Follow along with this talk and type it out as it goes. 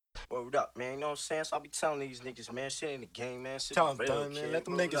Word up, man. You know what I'm saying? So I be telling these niggas, man, shit ain't the game, man. Shit Tell them, real, man. kid. Let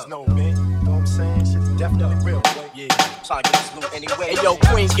them Word niggas up. know, man. You know what I'm saying? Shit's definitely real, boy. Yeah, trying to get this loot anyway. Hey yo,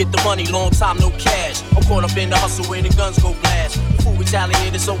 Queens get the money, long time no cash. I'm caught up in the hustle where the guns go blast. The fool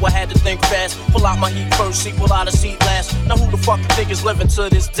retaliated, so I had to think fast. Pull out my heat first, sequel out of seat last. Now who the fuck you think is living to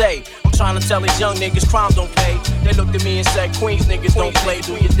this day? I'm trying to tell these young niggas crime don't pay. They looked at me and said, Queens niggas don't play.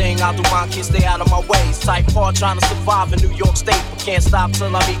 Do your thing, I'll do mine, kids stay out of my ways. Type hard trying to survive in New York State, but can't stop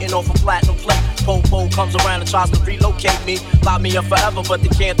till I'm eating off a platinum plate. Po comes around and tries to relocate me. Lock me up forever, but they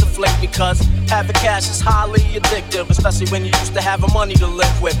can't deflate me, cause having cash is highly addictive, especially when you used to having money to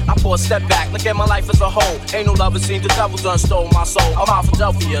live with. I pour a step back, look at my life as a whole. Ain't no love, it seems the devil done stole my soul. I'm out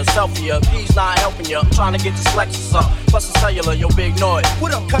Philadelphia, Selfia, he's not helping ya. I'm trying to get this Lexus up, plus the cellular, yo big noise.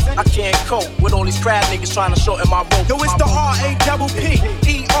 What up, cousin? I can't cope with all these crab niggas trying to shorten my rope. Yo, it's the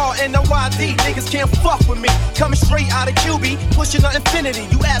R-A-P-P-E-R-N-O-Y-D. Niggas can't fuck with me. Coming straight out of QB, pushing the infinity.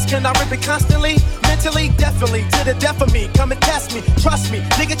 You ask, can I rip it constantly? Mentally, definitely, to the death of me. Come and test me, trust me.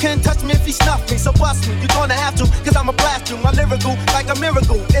 Nigga can't touch me if he snuff me, so bust me. You gonna have to, cause I'ma blast you. My lyrical, like a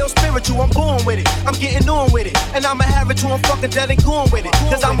miracle. Ill spiritual, I'm born with it. I'm getting on with it. And I'ma have it till I'm fucking dead and gone with it.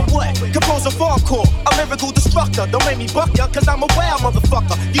 Cause I'm a what? Composer hardcore. A lyrical destructor. Don't make me buck ya, cause I'm a wild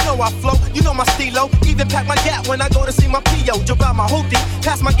motherfucker. You know I flow, you know my stilo. Even pack my gap when I go to see my P.O. Jump out my hoopty,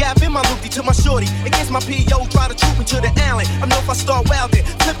 pass my gap in my loopty to my shorty. Against my P.O. try to troop me to the alley. I know if I start wildin',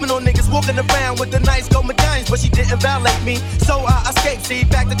 flipping on niggas walking around with the nice gold medallions, but she didn't violate me. So I escaped, see,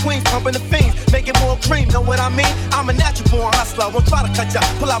 back to Queens, pumping the fiends, making more cream, know what I mean? I'm a natural born hustler, won't try to cut ya,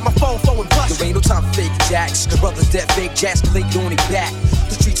 pull out my phone and bust. There ain't no time for fake jacks, the brothers that fake jacks, the lady on their back.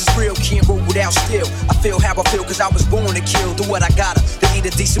 The streets is real, can't roll without skill. I feel how I feel, cause I was born to kill. Do what I gotta, to eat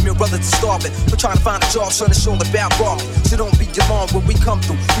a decent meal, brothers are starving. We're trying to find a job, son, it's all about robbing. So don't be alarmed when we come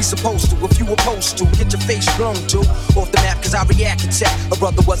through, we supposed to. If you opposed to, get your face blown, dude. Off the map, cause I react and check. A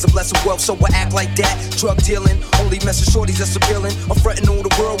brother was a blessed wealth, so I act like that. Drug dealing, only messing shorties that's appealing. I'm fretting on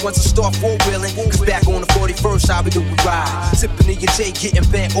the world once I start four-wheeling. Cause back on the 41st, I'll be doing ride. Sipping in your J, getting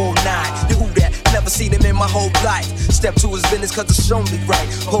bent all night. You who that? Never seen him in my whole life. Step to his business cause it's only right.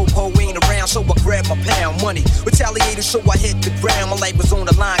 Ho ain't around, so I grab my pound money. Retaliated, so I hit the ground. My life was on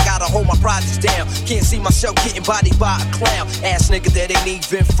the line, gotta hold my projects down. Can't see myself getting bodied by a clown. Ass nigga that ain't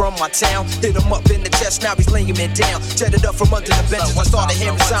even from my town. Hit him up in the chest, now he's laying me down. Jetted up from under the benches, I started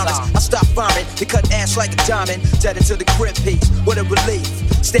hearing silence. I stopped firing, they cut ass like a diamond. Jetted to the crib piece, what a relief.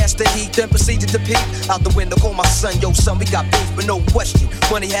 Stashed the heat, then proceeded to peek. Out the window, call my son, yo son, we got beef, but no question.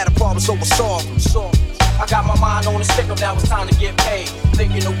 Money had a problem, so I solved him. I got my mind on a stick up, now it's time to get paid.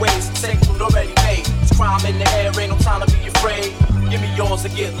 Thinking of ways to take food already made. It's crime in the air, ain't no time to be afraid. Give me yours to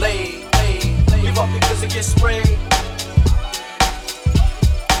get laid. Give up because it gets sprayed.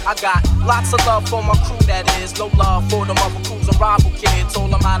 I got lots of love for my crew, that is. No love for them other crews and rival kids. All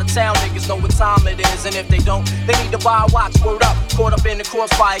them out of town niggas know what time it is. And if they don't, they need to buy a watch, word up. Caught up in the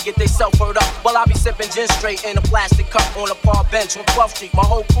crossfire, get they self hurt up. While I be sipping gin straight in a plastic cup on a park bench on 12th Street. My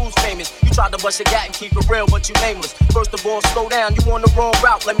whole crew's famous. You tried to bust your gat and keep it real, but you nameless. First of all, slow down, you on the wrong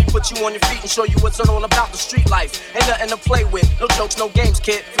route. Let me put you on your feet and show you what's it all about. The street life ain't nothing to play with. No jokes, no games,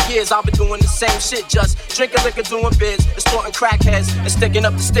 kid. For years I've been doing the same shit. Just drinking liquor, doing bids, extorting crackheads, and sticking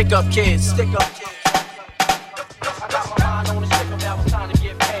up the stick up kids. Stick up kids.